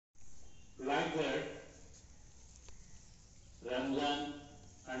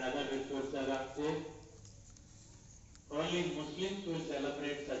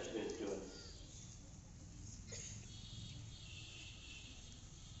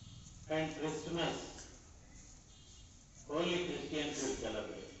and Christmas only Christians will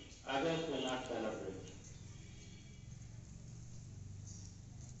celebrate. Others will not celebrate.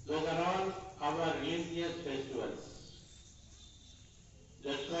 Those are all our religious festivals.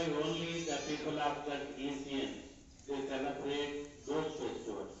 That's why only the people of that religion, they celebrate those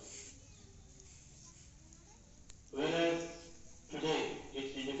festivals. Whereas today,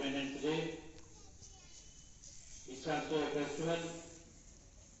 it's Independence Day, it's also a festival,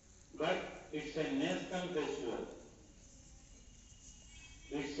 but it's a national festival.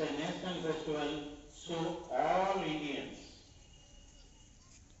 It's a national festival, so all Indians,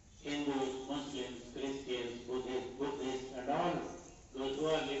 Hindus, Muslims, Christians, Buddhists, and all those who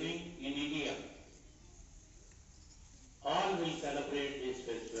are living in India, all will celebrate this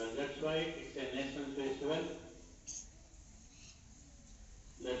festival. That's why it's a national festival.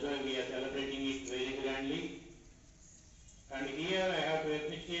 That's why we are celebrating it very grandly. And here I have to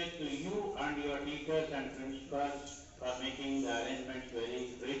appreciate to you and your teachers and principals for making the arrangements very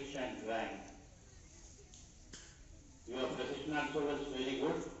rich and grand. Your procession also was very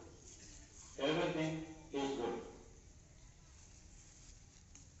good. Everything is good.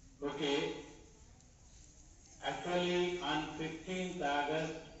 Okay. Actually, on 15th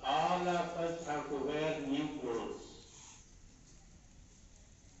August, all of us have to wear new clothes.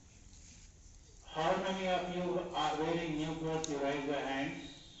 How many of you are wearing new clothes? You raise your hands.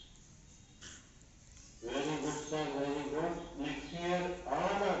 Very good, sir, very good. Next year,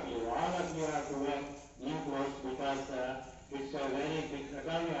 all of you have to wear new clothes because it's a very big,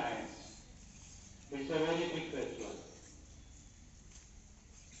 down your hands. It's a very big festival.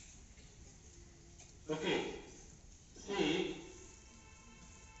 Okay. See,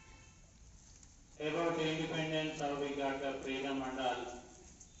 about the independence, how we got the freedom and all,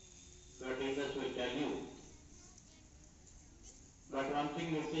 your teachers will tell you. But one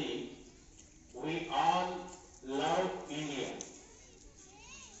thing you see, we all love India.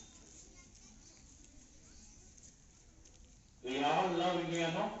 We all love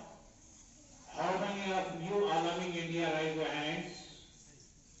India, no? How many of you are loving India? Raise your hands.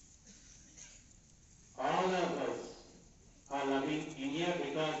 All of us are loving India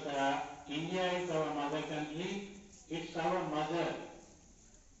because India is our mother country. It's our mother.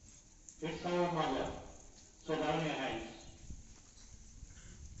 It's our mother. So down your hands.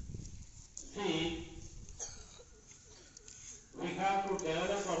 See, we have to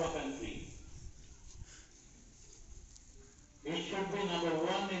develop our country. It should be number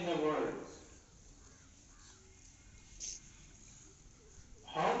one in the world.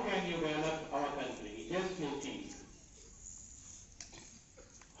 How can you develop our country? Just you think.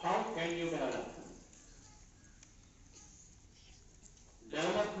 How can you develop?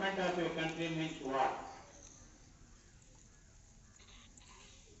 Development of a country means what?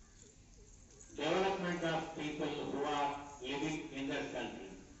 Development of people who are living in that country.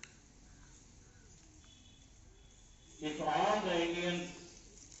 If all the Indians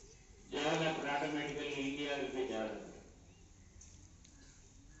develop, automatically India will be developed.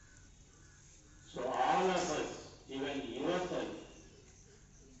 So all of us, even yourself,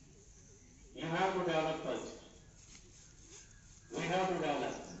 you have to develop first. We have to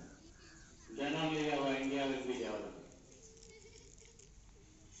develop. Then only our India will be developed.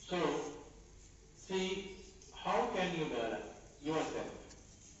 So, see, how can you develop yourself?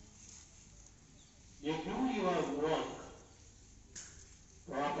 You do your work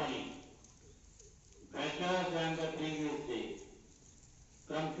properly, better than the previous day.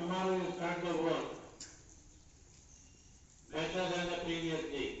 From tomorrow you start the work better than the previous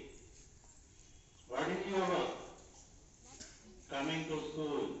day. What is your work? Coming to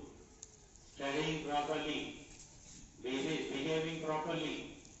school, studying properly, behaving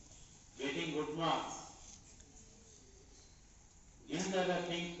properly, getting good marks. These are the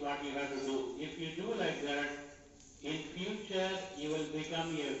things what you have to do. If you do like that, in future you will become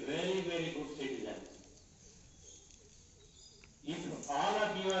a very, very good citizen. If all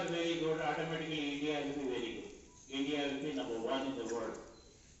of you are very good, automatically India will be very good. India will be number one in the world.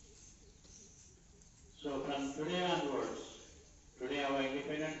 So from today onwards, today our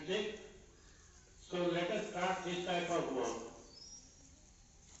Independence Day, so let us start this type of work.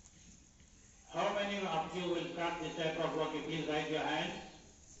 How many of you will start this type of work? Please raise your hands.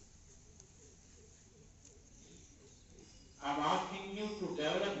 I am asking you to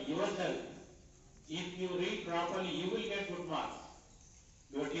develop yourself. If you read properly, you will get good marks.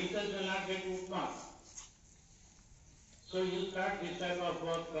 Your teachers will not get good marks. So you start this type of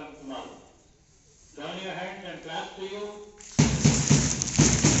work from tomorrow. Down your hands and clap to you.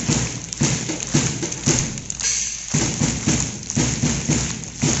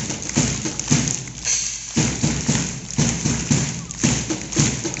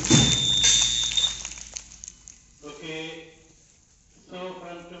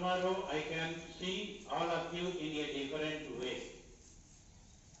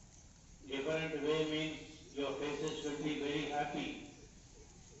 different way means your faces will be very happy.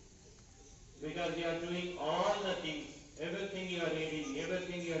 Because you are doing all the things, everything you are reading,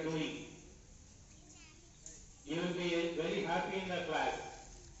 everything you are doing. You will be very happy in the class.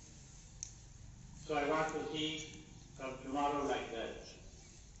 So I want to see from tomorrow like that.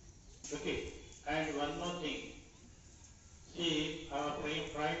 Okay. And one more thing. See, our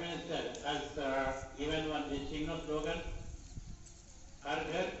Prime Minister has given one this slogan, Har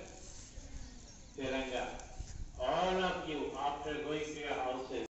Ghar Tiranga. All of you, after going